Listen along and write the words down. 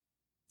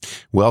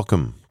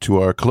Welcome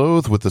to our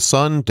Clothed with the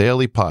Sun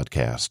daily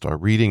podcast, our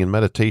reading and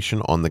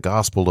meditation on the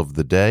gospel of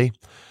the day.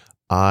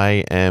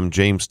 I am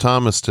James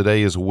Thomas.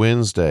 Today is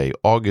Wednesday,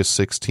 August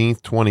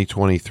 16th,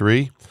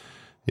 2023.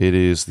 It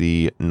is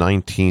the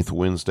 19th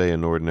Wednesday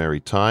in Ordinary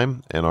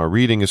Time, and our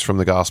reading is from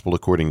the Gospel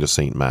according to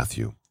St.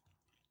 Matthew.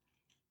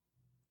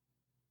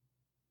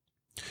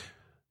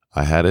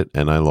 I had it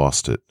and I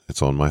lost it.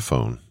 It's on my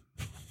phone.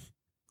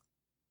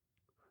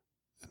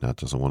 And that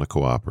doesn't want to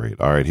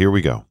cooperate. All right, here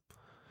we go.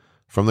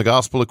 From the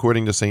Gospel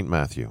according to St.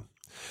 Matthew.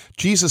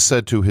 Jesus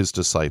said to his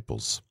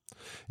disciples,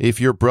 "If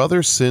your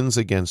brother sins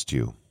against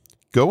you,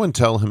 go and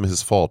tell him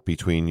his fault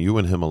between you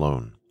and him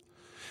alone.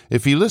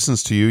 If he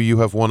listens to you, you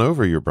have won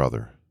over your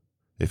brother.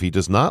 If he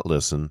does not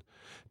listen,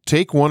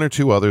 take one or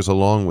two others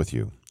along with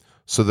you,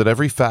 so that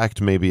every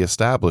fact may be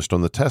established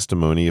on the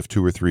testimony of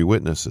 2 or 3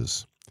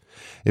 witnesses.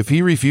 If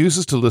he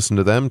refuses to listen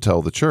to them,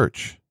 tell the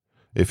church.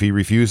 If he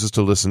refuses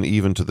to listen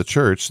even to the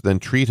church, then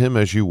treat him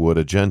as you would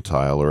a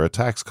Gentile or a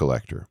tax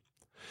collector.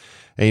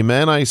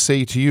 Amen, I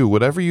say to you,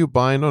 whatever you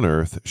bind on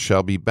earth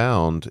shall be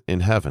bound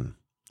in heaven,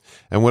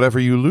 and whatever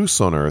you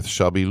loose on earth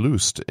shall be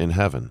loosed in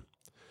heaven.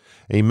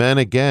 Amen,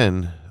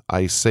 again,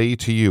 I say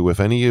to you,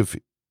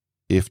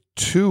 if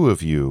 2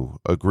 of you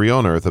agree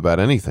on earth about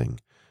anything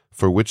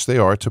for which they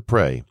are to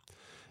pray,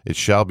 it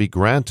shall be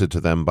granted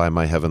to them by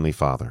my heavenly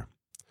Father.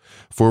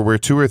 For where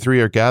 2 or 3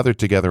 are gathered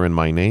together in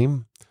my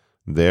name,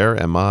 there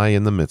am I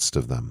in the midst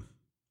of them."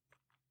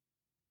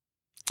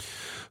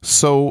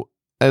 So,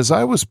 as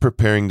I was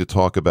preparing to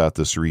talk about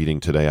this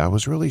reading today, I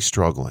was really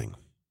struggling.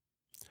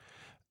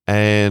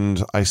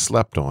 And I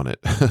slept on it.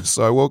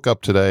 So I woke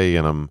up today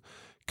and I'm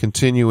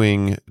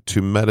continuing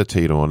to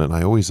meditate on it. And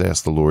I always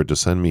ask the Lord to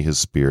send me His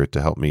Spirit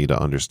to help me to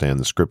understand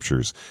the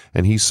Scriptures.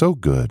 And He's so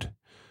good.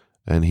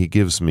 And He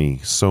gives me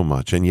so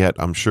much. And yet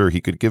I'm sure He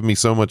could give me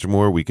so much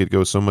more. We could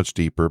go so much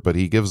deeper. But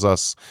He gives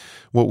us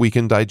what we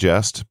can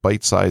digest,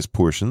 bite-sized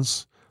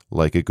portions,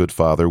 like a good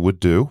father would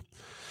do.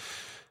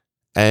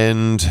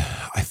 And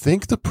I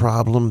think the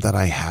problem that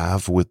I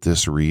have with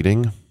this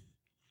reading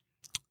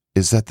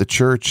is that the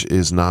church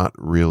is not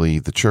really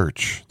the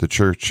church. The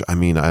church, I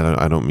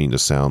don't mean to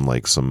sound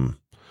like some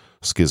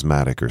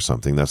schismatic or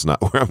something. That's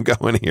not where I'm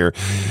going here.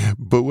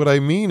 But what I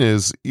mean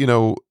is,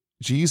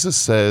 Jesus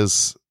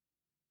says,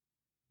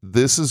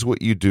 this is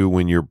what you do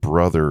when your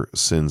brother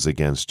sins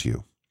against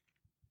you.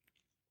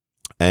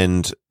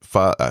 And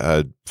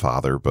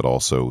Father, but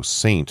also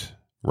Saint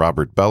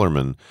Robert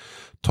Bellarmine,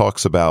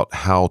 talks about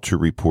how to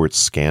report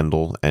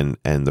scandal and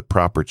the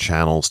proper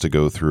channels to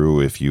go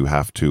through if you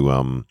have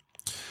to,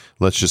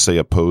 let's just say,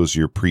 oppose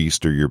your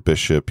priest or your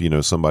bishop,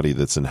 somebody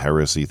that's in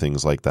heresy,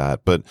 things like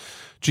that. But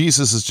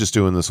Jesus is just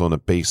doing this on a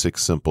basic,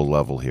 simple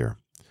level here.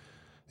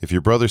 If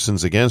your brother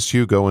sins against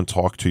you, go and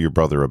talk to your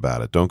brother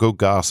about it. Don't go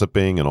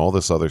gossiping and all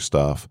this other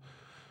stuff.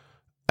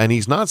 And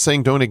He's not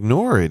saying don't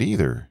ignore it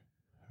either.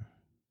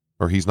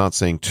 Or He's not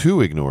saying to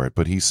ignore it,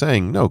 but He's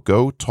saying, no,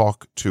 go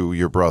talk to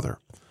your brother.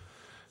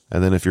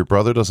 And then if your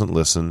brother doesn't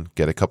listen,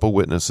 get a couple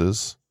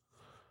witnesses.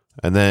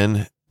 And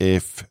then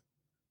if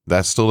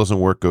that still doesn't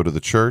work, go to the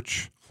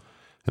church.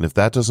 And if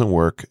that doesn't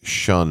work,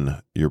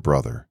 shun your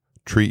brother.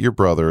 Treat your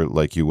brother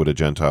like you would a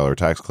Gentile or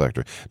tax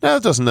collector. Now,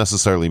 that doesn't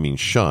necessarily mean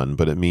shun,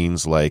 but it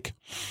means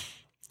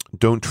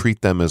don't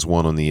treat them as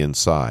one on the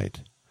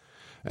inside.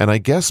 And I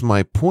guess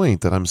my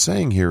point that I'm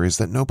saying here is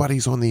that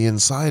nobody's on the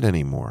inside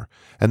anymore.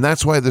 And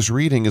that's why this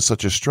reading is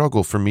such a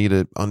struggle for me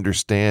to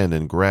understand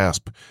and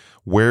grasp.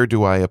 Where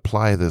do I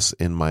apply this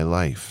in my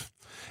life?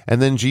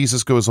 And then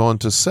Jesus goes on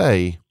to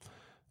say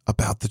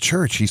about the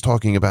church. He's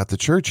talking about the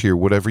church here.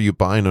 Whatever you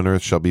bind on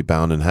earth shall be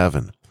bound in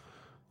heaven.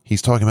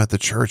 He's talking about the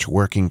church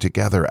working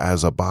together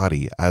as a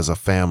body, as a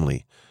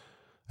family.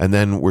 And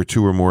then where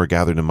 2 or more are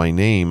gathered in my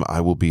name, I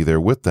will be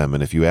there with them.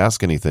 And if you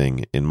ask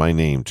anything in my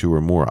name, 2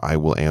 or more, I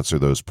will answer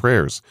those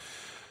prayers.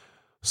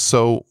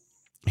 So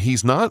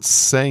He's not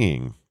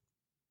saying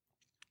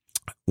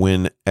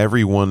when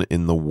everyone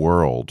in the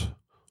world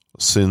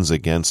sins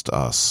against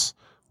us,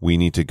 we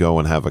need to go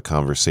and have a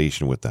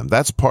conversation with them.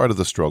 That's part of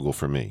the struggle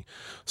for me.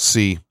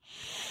 See,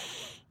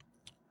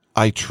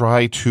 I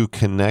try to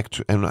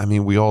connect,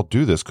 and we all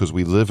do this because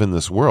we live in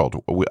this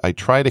world. I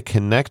try to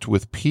connect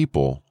with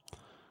people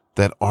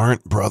that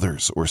aren't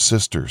brothers or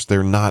sisters.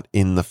 They're not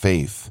in the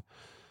faith.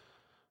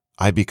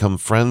 I become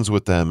friends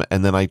with them,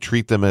 and then I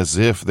treat them as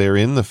if they're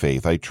in the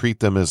faith. I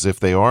treat them as if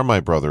they are my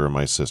brother or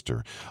my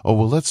sister. Oh,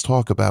 well, let's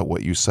talk about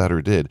what you said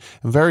or did.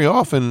 And very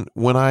often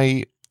when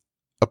I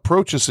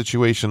approach a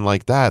situation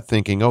like that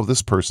thinking, oh,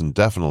 this person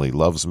definitely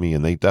loves me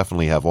and they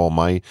definitely have all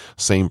my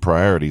same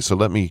priorities, so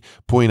let me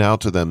point out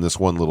to them this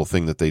one little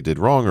thing that they did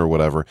wrong or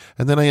whatever,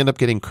 and then I end up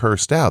getting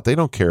cursed out. They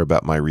don't care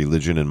about my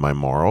religion and my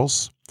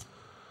morals.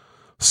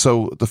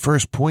 So the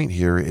first point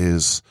here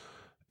is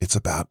it's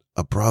about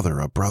a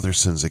brother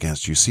sins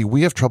against you. See,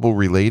 we have trouble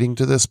relating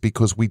to this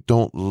because we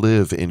don't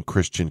live in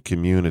Christian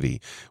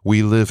community.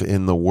 We live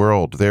in the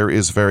world. There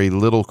is very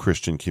little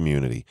Christian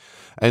community.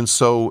 And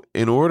so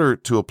in order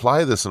to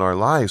apply this in our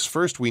lives,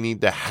 first we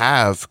need to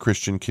have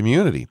Christian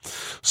community.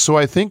 So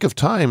I think of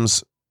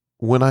times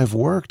when I've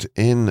worked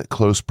in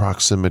close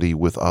proximity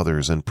with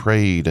others and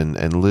prayed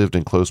and lived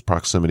in close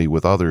proximity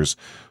with others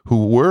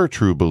who were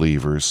true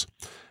believers,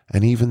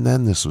 and even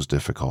then this was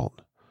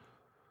difficult.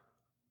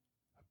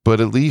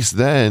 But at least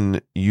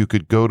then you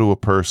could go to a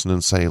person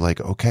and say, like,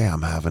 okay,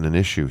 I'm having an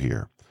issue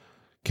here.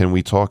 Can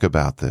we talk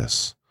about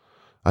this?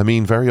 I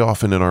mean, very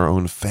often in our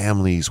own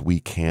families,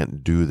 we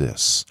can't do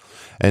this.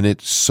 And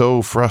it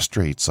so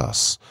frustrates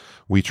us.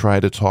 We try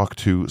to talk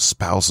to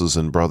spouses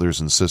and brothers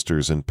and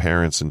sisters and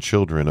parents and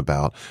children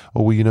about,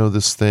 oh, well,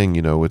 this thing,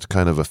 it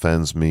kind of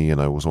offends me, and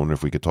I was wondering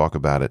if we could talk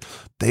about it.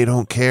 They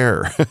don't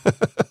care.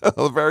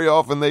 Very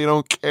often they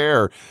don't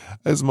care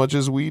as much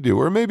as we do.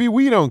 Or maybe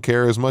we don't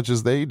care as much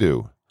as they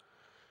do.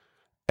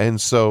 And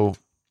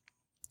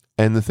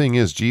the thing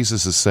is,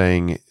 Jesus is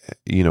saying,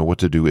 what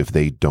to do if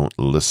they don't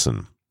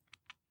listen.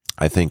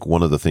 I think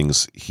one of the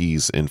things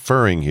he's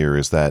inferring here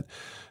is that,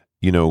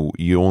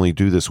 you only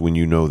do this when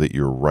you know that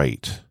you're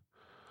right.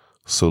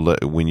 So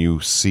when you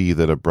see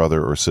that a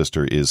brother or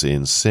sister is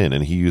in sin,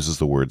 and he uses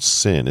the word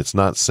sin, it's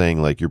not saying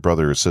like your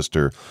brother or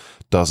sister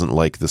doesn't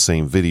like the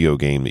same video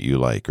game that you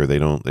like, or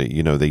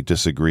they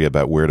disagree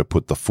about where to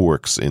put the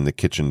forks in the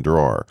kitchen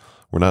drawer.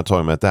 We're not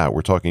talking about that.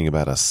 We're talking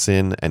about a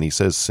sin, and he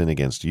says sin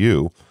against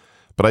you.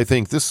 But I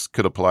think this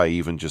could apply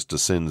even just to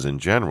sins in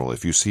general.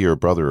 If you see your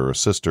brother or a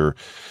sister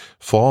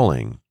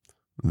falling,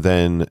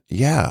 then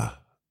yeah,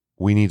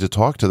 we need to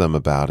talk to them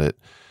about it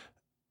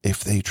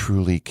if they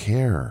truly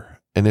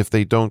care. And if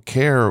they don't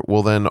care,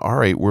 well then, all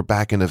right, we're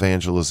back in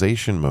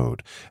evangelization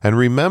mode. And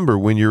remember,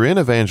 when you're in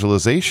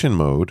evangelization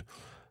mode,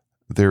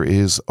 there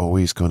is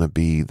always going to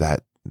be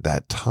that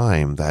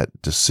time,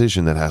 that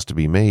decision that has to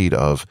be made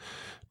of,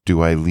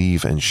 do I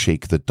leave and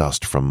shake the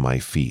dust from my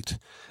feet?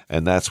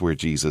 And that's where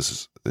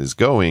Jesus is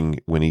going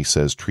when he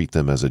says, treat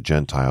them as a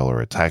Gentile or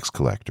a tax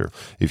collector.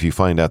 If you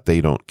find out they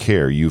don't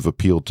care, you've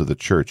appealed to the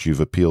church, you've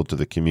appealed to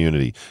the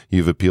community,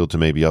 you've appealed to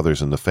maybe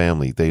others in the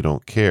family, they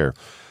don't care.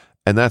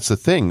 And that's the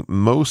thing.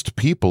 Most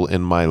people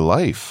in my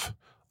life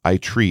I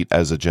treat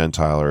as a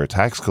Gentile or a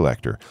tax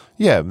collector.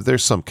 Yeah,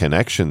 there's some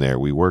connection there.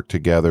 We work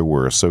together,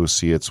 we're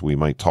associates, we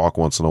might talk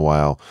once in a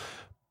while,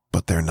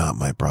 but they're not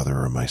my brother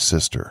or my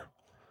sister.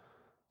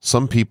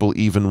 Some people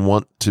even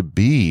want to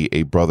be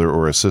a brother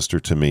or a sister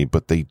to me,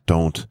 but they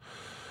don't.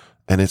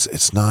 And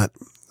it's not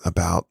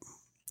about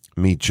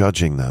me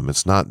judging them.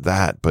 It's not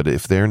that. But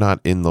if they're not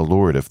in the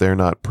Lord, if they're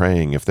not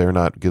praying, if they're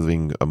not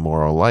giving a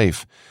moral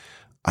life,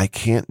 I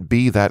can't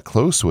be that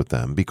close with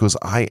them because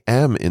I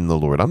am in the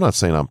Lord. I'm not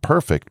saying I'm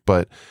perfect,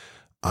 but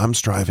I'm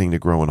striving to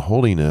grow in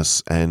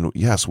holiness. And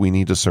yes, we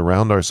need to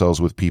surround ourselves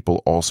with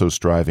people also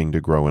striving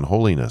to grow in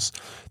holiness.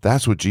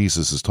 That's what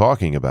Jesus is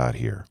talking about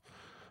here.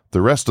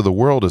 The rest of the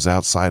world is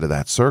outside of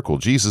that circle.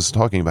 Jesus is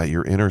talking about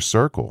your inner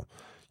circle.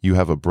 You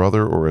have a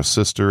brother or a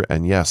sister,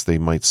 and yes, they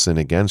might sin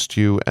against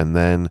you. And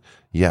then,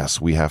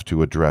 yes, we have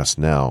to address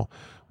now,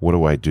 what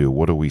do I do?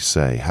 What do we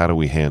say? How do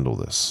we handle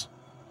this?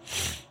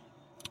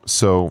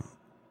 So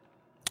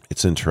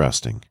it's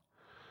interesting.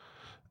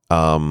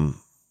 I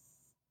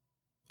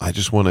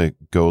just want to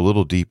go a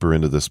little deeper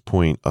into this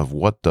point of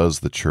what does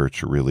the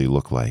church really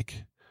look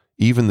like?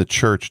 Even the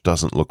church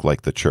doesn't look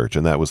like the church,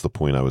 and that was the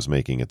point I was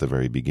making at the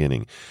very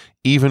beginning.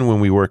 Even when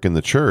we work in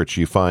the church,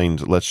 you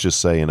find, let's just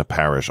say in a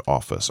parish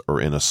office or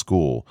in a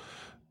school,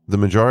 the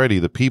majority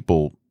of the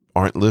people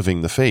aren't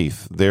living the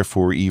faith.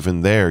 Therefore,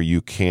 even there,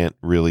 you can't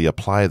really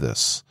apply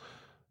this.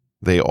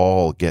 They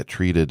all get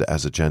treated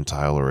as a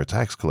Gentile or a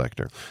tax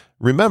collector.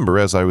 Remember,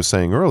 as I was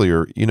saying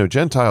earlier,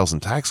 Gentiles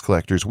and tax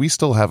collectors, we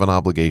still have an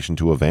obligation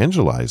to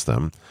evangelize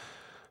them,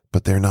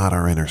 but they're not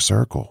our inner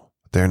circle.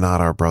 They're not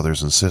our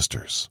brothers and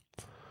sisters.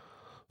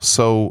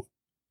 So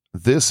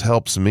this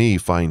helps me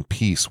find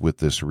peace with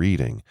this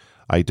reading,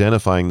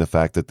 identifying the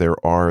fact that there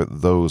are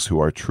those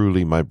who are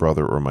truly my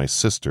brother or my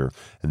sister,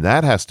 and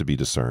that has to be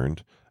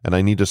discerned, and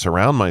I need to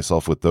surround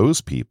myself with those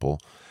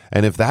people.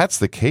 And if that's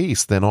the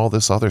case, then all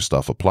this other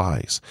stuff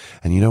applies.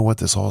 And you know what?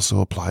 This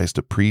also applies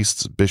to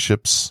priests,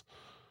 bishops,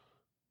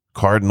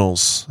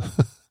 cardinals.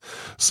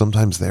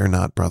 Sometimes they're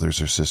not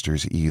brothers or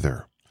sisters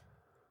either.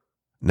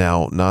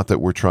 Now, not that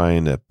we're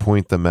trying to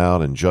point them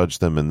out and judge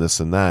them and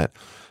this and that,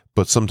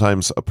 but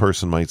sometimes a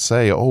person might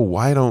say, oh,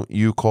 why don't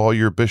you call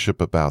your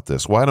bishop about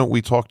this? Why don't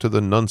we talk to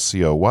the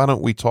nuncio? Why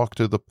don't we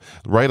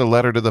write a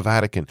letter to the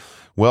Vatican?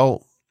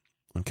 Well,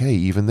 okay,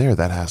 even there,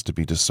 that has to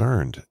be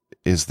discerned.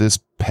 Is this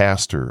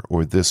pastor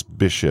or this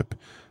bishop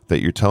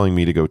that you're telling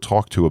me to go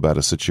talk to about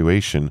a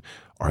situation,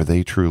 are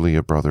they truly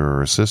a brother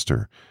or a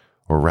sister?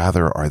 Or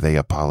rather, are they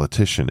a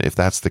politician? If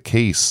that's the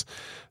case,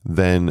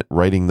 then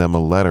writing them a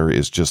letter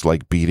is just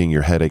like beating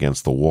your head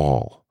against the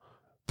wall.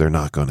 They're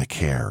not going to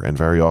care. And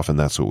very often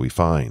that's what we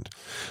find.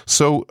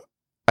 So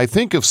I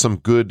think of some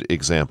good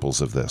examples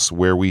of this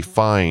where we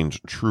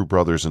find true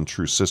brothers and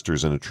true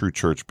sisters in a true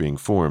church being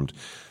formed.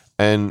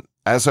 And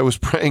as I was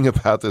praying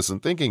about this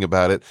and thinking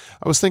about it,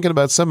 I was thinking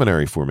about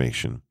seminary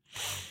formation.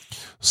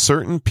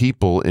 Certain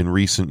people in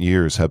recent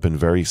years have been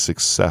very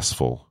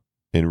successful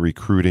in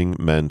recruiting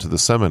men to the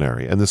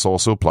seminary. And this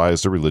also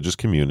applies to religious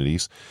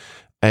communities.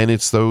 And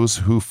it's those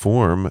who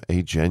form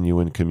a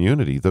genuine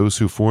community, those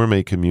who form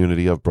a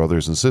community of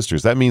brothers and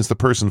sisters. That means the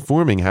person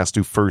forming has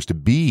to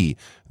first be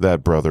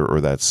that brother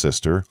or that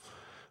sister,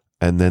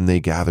 and then they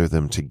gather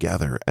them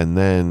together. And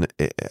then,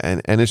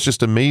 and it's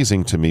just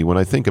amazing to me when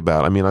I think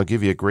about, I mean, I'll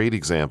give you a great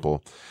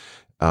example.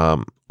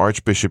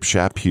 Archbishop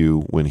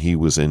Chaput, when he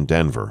was in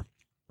Denver.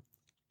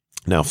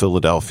 Now,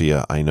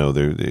 Philadelphia, I know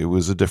it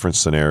was a different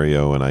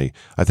scenario, and I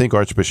think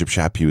Archbishop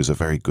Chaput is a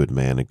very good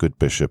man, a good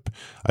bishop.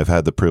 I've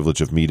had the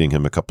privilege of meeting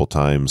him a couple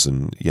times,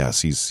 and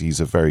yes, he's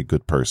a very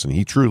good person.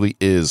 He truly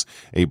is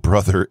a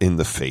brother in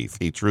the faith.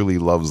 He truly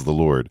loves the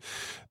Lord.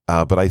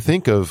 But I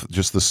think of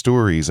just the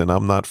stories, and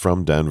I'm not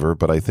from Denver,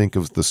 but I think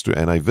of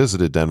and I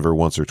visited Denver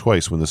once or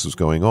twice when this was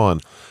going on.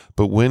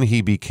 But when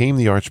he became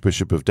the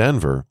Archbishop of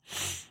Denver,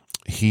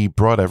 he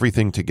brought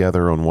everything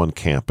together on one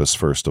campus,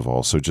 first of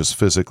all. So just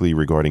physically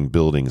regarding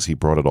buildings, he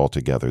brought it all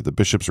together. The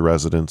bishop's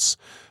residence,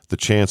 the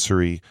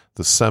chancery,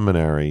 the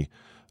seminary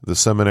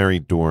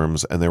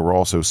dorms, and there were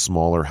also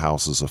smaller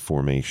houses of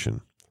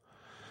formation.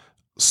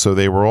 So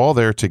they were all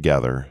there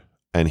together,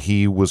 and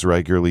he was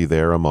regularly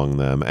there among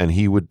them, and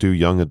he would do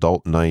young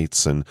adult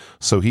nights. And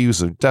so he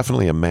was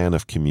definitely a man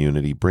of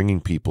community,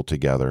 bringing people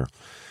together.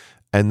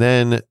 And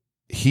then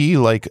he,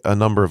 like a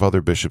number of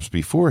other bishops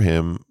before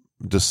him,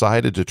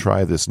 decided to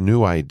try this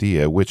new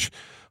idea, which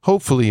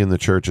hopefully in the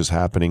church is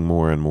happening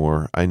more and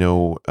more. I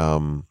know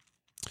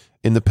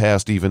in the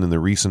past, even in the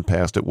recent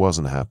past, it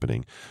wasn't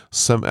happening.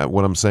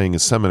 What I'm saying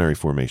is seminary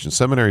formation.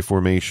 Seminary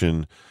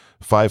formation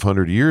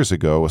 500 years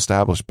ago,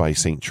 established by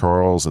St.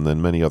 Charles and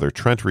then many other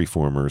Trent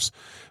reformers,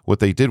 what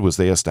they did was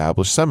they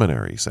established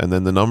seminaries. And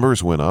then the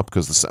numbers went up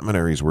because the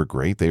seminaries were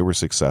great. They were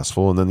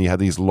successful. And then you had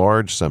these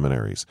large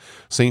seminaries.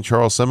 St.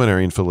 Charles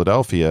Seminary in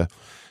Philadelphia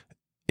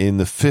in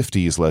the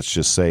 50s, let's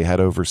just say, had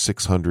over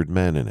 600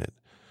 men in it.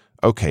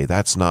 Okay,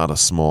 that's not a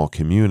small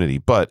community,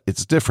 but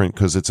it's different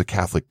because it's a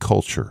Catholic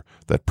culture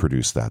that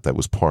produced that. That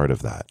was part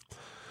of that.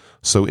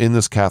 So in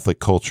this Catholic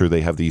culture,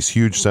 they have these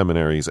huge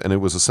seminaries, and it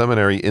was a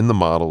seminary in the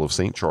model of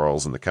St.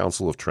 Charles and the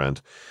Council of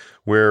Trent,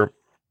 where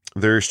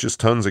there's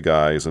just tons of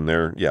guys, and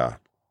they're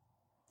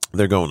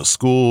going to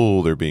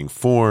school, they're being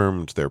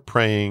formed, they're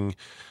praying,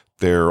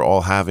 they're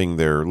all having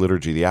their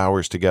liturgy, the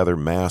hours together,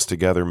 mass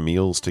together,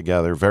 meals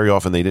together. Very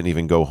often they didn't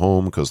even go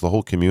home because the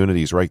whole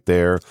community's right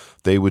there.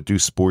 They would do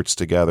sports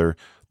together.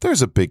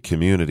 There's a big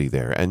community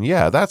there. And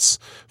yeah, that's,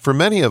 for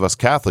many of us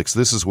Catholics,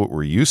 this is what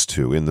we're used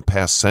to in the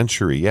past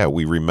century. Yeah,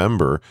 we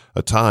remember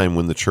a time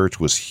when the church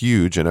was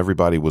huge and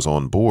everybody was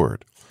on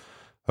board.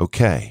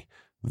 Okay,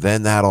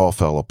 then that all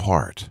fell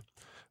apart.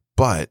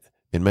 But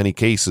in many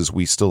cases,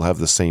 we still have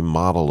the same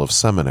model of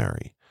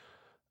seminary.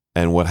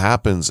 And what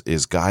happens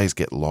is guys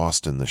get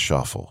lost in the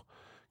shuffle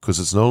because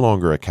it's no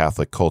longer a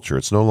Catholic culture.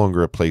 It's no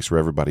longer a place where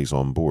everybody's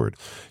on board.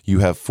 You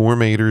have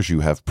formators,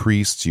 you have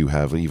priests, you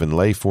have even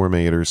lay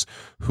formators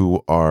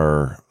who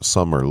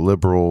some are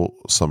liberal,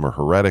 some are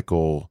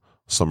heretical,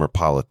 some are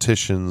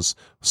politicians,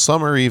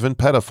 some are even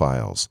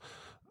pedophiles,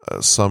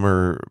 some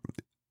are,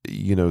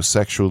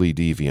 sexually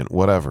deviant,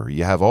 whatever.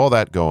 You have all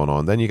that going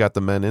on. Then you got the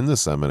men in the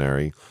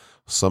seminary.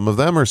 Some of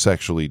them are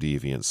sexually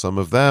deviant. Some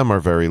of them are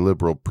very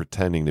liberal,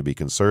 pretending to be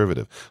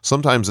conservative.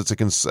 Sometimes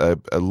it's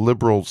a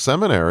liberal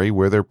seminary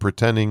where they're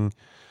pretending.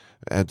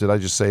 Did I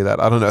just say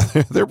that? I don't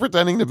know. They're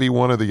pretending to be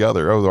one or the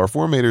other. Oh, our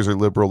formators are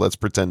liberal. Let's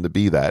pretend to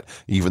be that,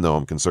 even though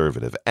I'm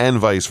conservative, and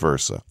vice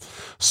versa.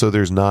 So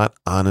there's not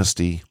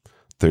honesty.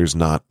 There's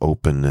not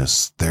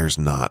openness. There's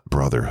not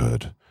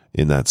brotherhood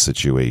in that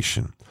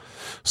situation.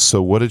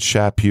 So what did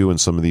Chaput and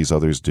some of these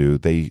others do?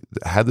 They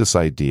had this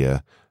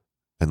idea.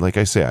 And like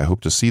I say, I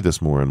hope to see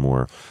this more and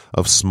more,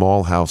 of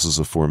small houses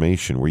of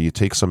formation where you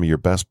take some of your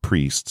best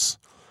priests,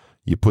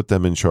 you put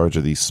them in charge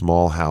of these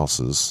small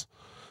houses,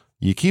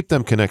 you keep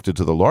them connected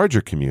to the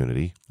larger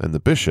community and the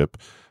bishop,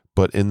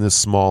 but in this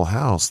small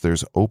house,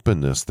 there's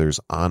openness, there's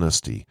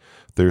honesty,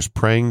 there's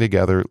praying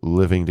together,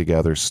 living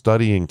together,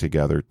 studying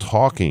together,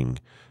 talking,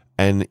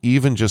 and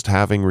even just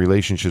having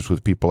relationships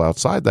with people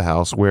outside the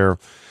house where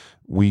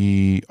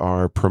we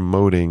are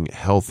promoting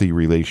healthy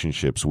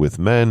relationships with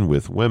men,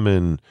 with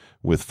women,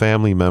 with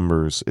family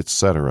members,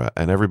 etc.,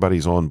 and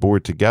everybody's on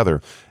board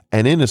together.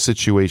 And in a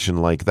situation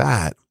like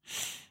that,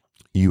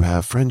 you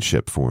have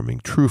friendship forming,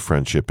 true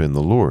friendship in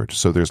the Lord.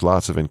 So there's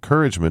lots of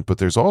encouragement, but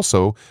there's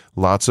also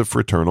lots of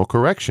fraternal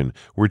correction,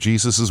 where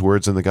Jesus'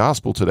 words in the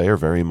gospel today are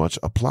very much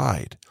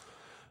applied.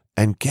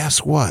 And guess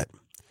what?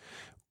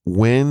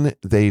 When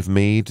they've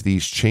made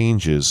these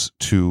changes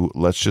to,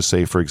 let's just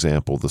say, for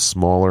example, the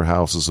smaller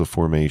houses of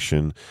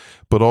formation,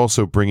 but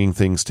also bringing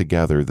things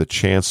together, the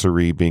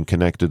chancery being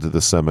connected to the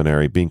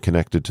seminary, being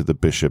connected to the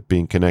bishop,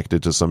 being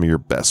connected to some of your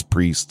best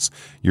priests,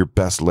 your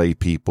best lay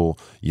people,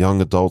 young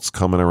adults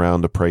coming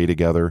around to pray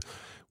together.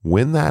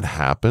 When that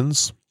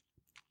happens,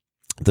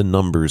 the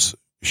numbers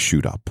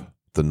shoot up.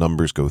 The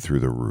numbers go through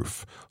the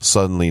roof.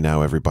 Suddenly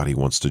now everybody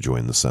wants to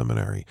join the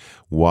seminary.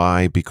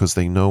 Why? Because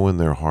they know in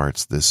their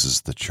hearts this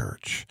is the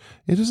church.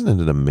 Isn't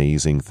it an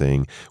amazing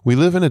thing? We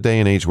live in a day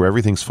and age where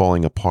everything's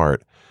falling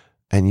apart,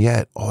 and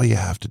yet all you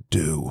have to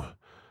do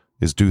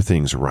is do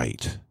things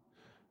right.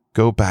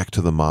 go back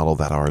to the model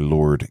that our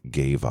Lord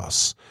gave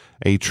us.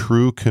 A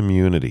true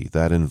community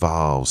that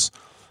involves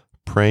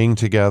praying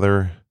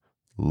together,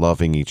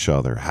 loving each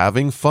other,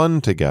 having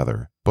fun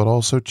together, but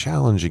also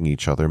challenging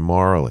each other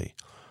morally.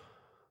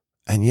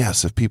 And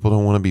yes, if people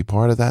don't want to be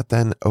part of that,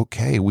 then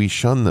okay, we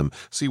shun them.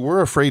 See,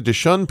 we're afraid to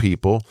shun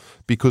people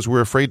because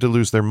we're afraid to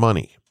lose their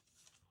money.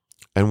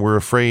 And we're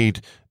afraid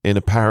in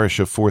a parish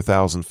of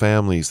 4,000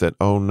 families that,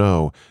 oh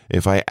no,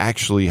 if I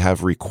actually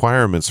have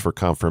requirements for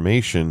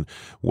confirmation,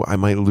 I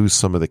might lose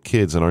some of the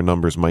kids and our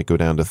numbers might go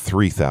down to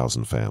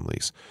 3,000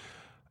 families.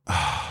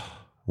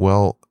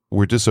 Well,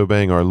 we're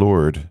disobeying our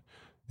Lord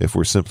if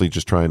we're simply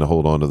just trying to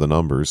hold on to the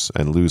numbers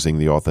and losing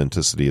the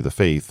authenticity of the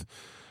faith.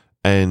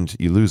 And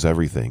you lose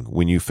everything.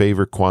 When you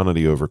favor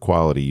quantity over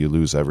quality, you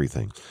lose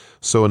everything.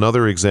 So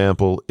another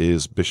example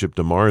is Bishop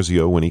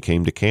DiMarzio when he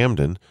came to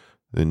Camden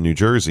in New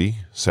Jersey,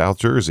 South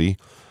Jersey.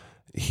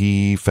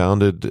 He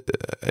founded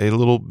a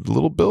little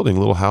building,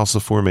 little house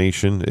of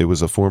formation. It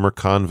was a former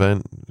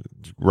convent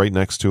right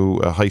next to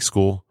a high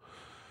school,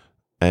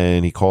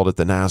 and he called it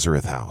the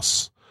Nazareth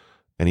House.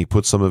 And he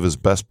put some of his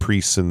best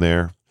priests in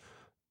there,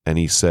 and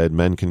he said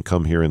men can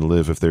come here and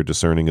live if they're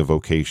discerning of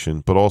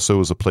vocation, but also it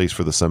was a place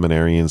for the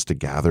seminarians to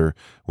gather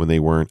when they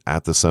weren't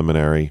at the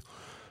seminary.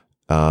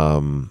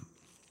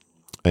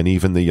 And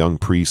even the young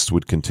priests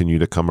would continue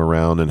to come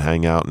around and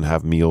hang out and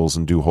have meals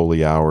and do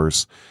holy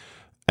hours.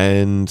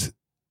 And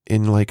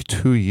in like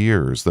 2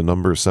 years, the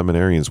number of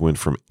seminarians went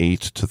from 8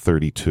 to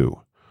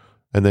 32.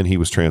 And then he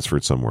was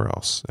transferred somewhere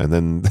else. And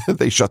then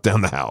they shut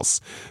down the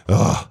house.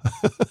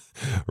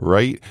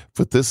 Right?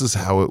 But this is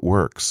how it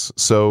works.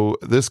 So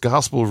this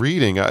gospel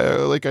reading,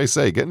 like I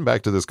say, getting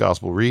back to this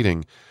gospel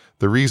reading,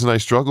 the reason I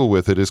struggle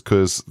with it is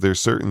because there's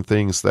certain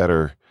things that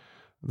are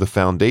the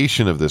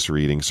foundation of this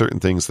reading, certain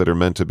things that are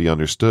meant to be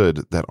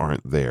understood that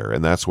aren't there.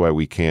 And that's why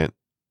we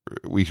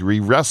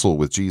wrestle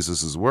with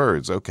Jesus's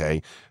words.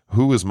 Okay,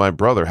 who is my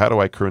brother? How do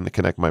I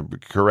correct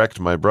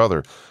my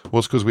brother? Well,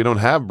 it's because we don't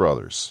have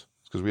brothers.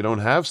 It's because we don't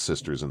have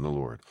sisters in the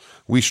Lord.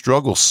 We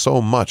struggle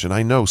so much, and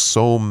I know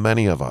so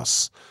many of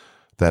us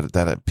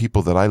that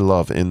people that I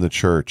love in the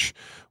church,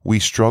 we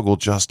struggle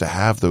just to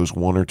have those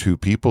one or two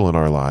people in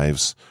our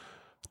lives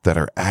that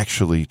are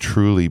actually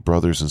truly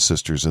brothers and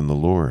sisters in the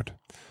Lord.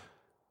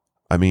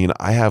 I mean,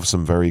 I have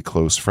some very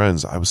close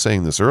friends. I was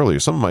saying this earlier.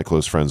 Some of my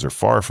close friends are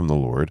far from the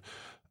Lord.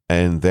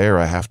 And there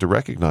I have to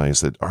recognize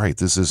that, all right,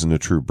 this isn't a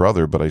true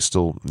brother, but I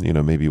still,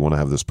 maybe want to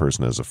have this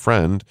person as a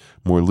friend,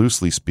 more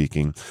loosely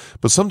speaking.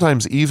 But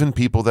sometimes even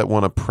people that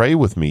want to pray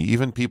with me,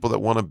 even people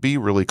that want to be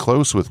really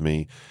close with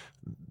me,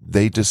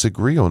 they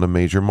disagree on a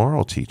major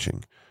moral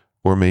teaching.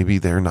 Or maybe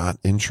they're not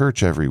in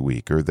church every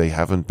week, or they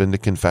haven't been to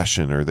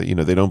confession, or that,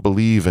 they don't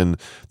believe in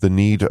the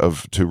need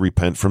to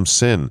repent from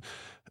sin.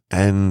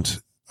 And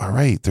all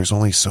right, there's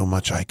only so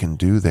much I can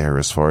do there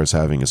as far as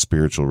having a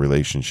spiritual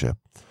relationship.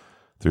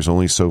 There's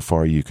only so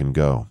far you can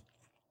go.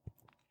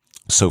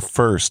 So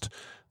first,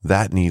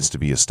 that needs to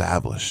be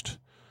established.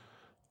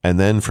 And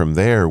then from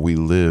there, we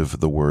live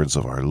the words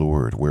of our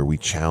Lord, where we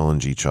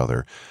challenge each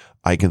other.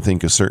 I can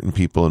think of certain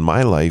people in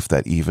my life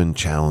that even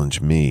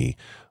challenge me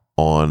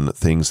on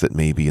things that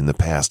maybe in the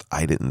past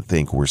I didn't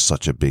think were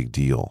such a big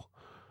deal.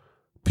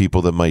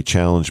 People that might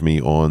challenge me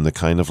on the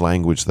kind of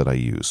language that I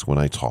use when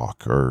I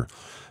talk, or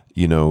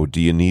do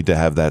you need to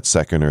have that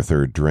second or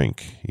third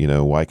drink?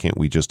 Why can't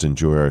we just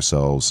enjoy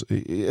ourselves,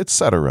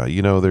 etc.?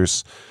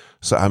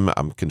 So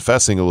I'm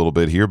confessing a little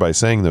bit here by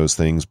saying those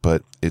things,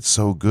 but it's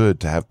so good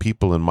to have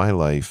people in my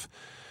life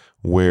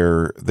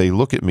where they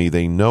look at me,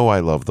 they know I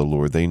love the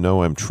Lord, they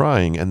know I'm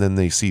trying, and then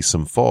they see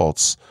some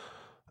faults.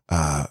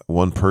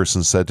 One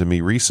person said to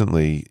me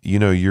recently,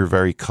 you're a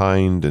very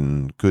kind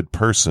and good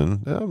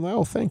person.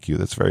 Well, thank you.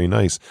 That's very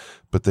nice.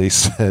 But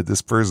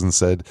this person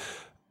said,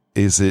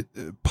 is it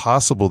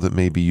possible that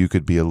maybe you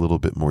could be a little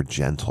bit more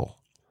gentle?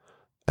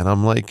 And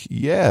I'm like,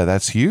 yeah,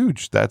 that's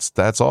huge.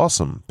 That's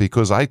awesome,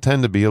 because I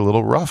tend to be a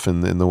little rough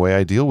in the way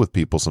I deal with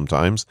people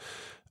sometimes.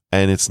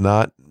 And it's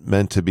not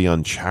meant to be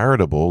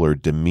uncharitable or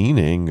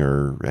demeaning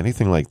or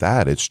anything like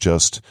that. It's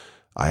just,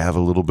 I have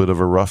a little bit of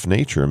a rough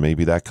nature.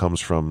 Maybe that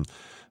comes from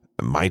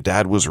my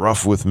dad was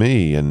rough with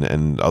me,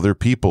 and other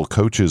people,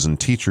 coaches and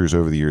teachers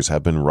over the years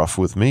have been rough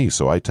with me.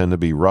 So I tend to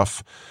be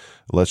rough,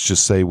 let's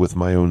just say, with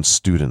my own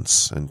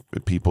students and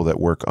people that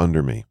work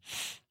under me.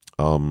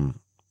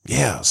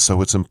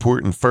 So it's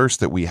important first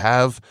that we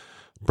have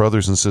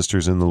brothers and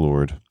sisters in the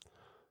Lord.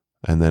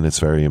 And then it's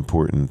very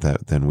important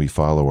that then we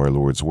follow our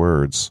Lord's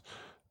words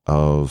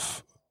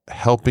of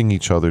helping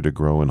each other to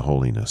grow in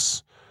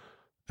holiness.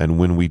 And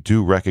when we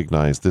do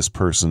recognize this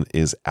person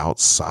is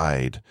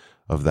outside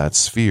of that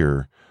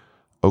sphere,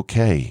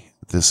 okay,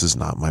 this is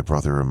not my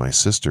brother or my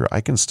sister.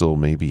 I can still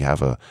maybe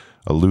have a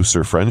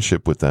looser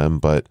friendship with them,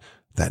 but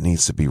that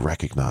needs to be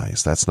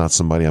recognized. That's not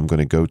somebody I'm going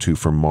to go to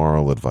for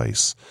moral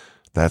advice.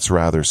 That's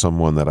rather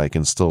someone that I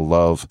can still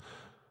love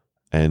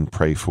and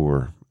pray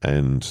for.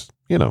 And,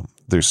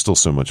 there's still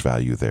so much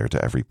value there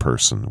to every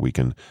person. We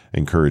can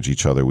encourage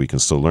each other. We can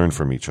still learn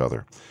from each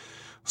other.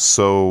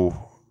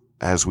 So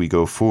as we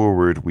go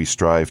forward, we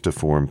strive to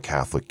form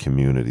Catholic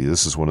community.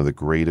 This is one of the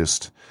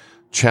greatest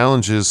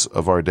challenges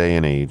of our day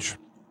and age.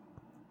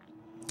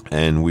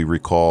 And we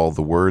recall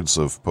the words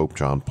of Pope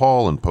John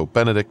Paul and Pope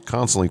Benedict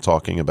constantly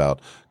talking about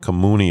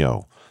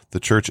communio. The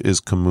church is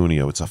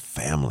communio. It's a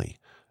family.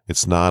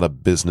 It's not a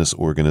business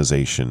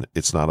organization.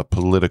 It's not a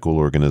political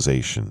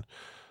organization.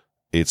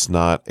 It's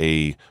not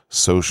a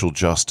social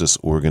justice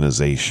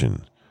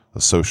organization,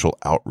 a social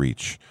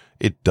outreach.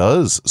 It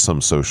does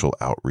some social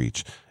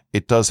outreach.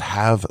 It does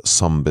have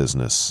some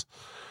business.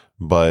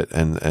 But,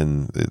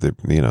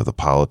 the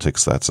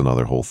politics, that's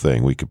another whole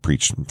thing. We could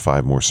preach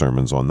 5 more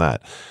sermons on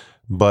that.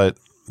 But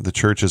the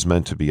church is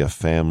meant to be a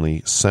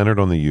family centered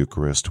on the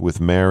Eucharist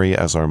with Mary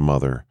as our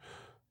mother.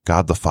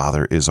 God the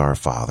Father is our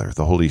Father.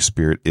 The Holy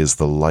Spirit is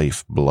the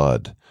life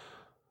blood.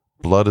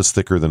 Blood is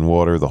thicker than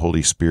water. The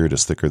Holy Spirit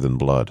is thicker than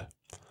blood.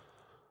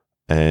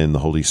 And the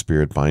Holy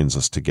Spirit binds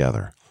us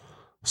together.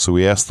 So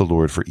we ask the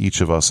Lord for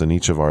each of us in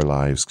each of our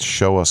lives,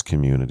 show us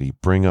community,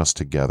 bring us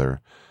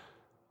together,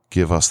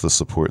 give us the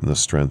support and the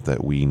strength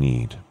that we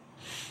need.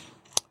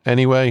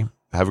 Anyway,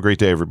 have a great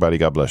day, everybody.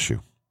 God bless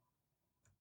you.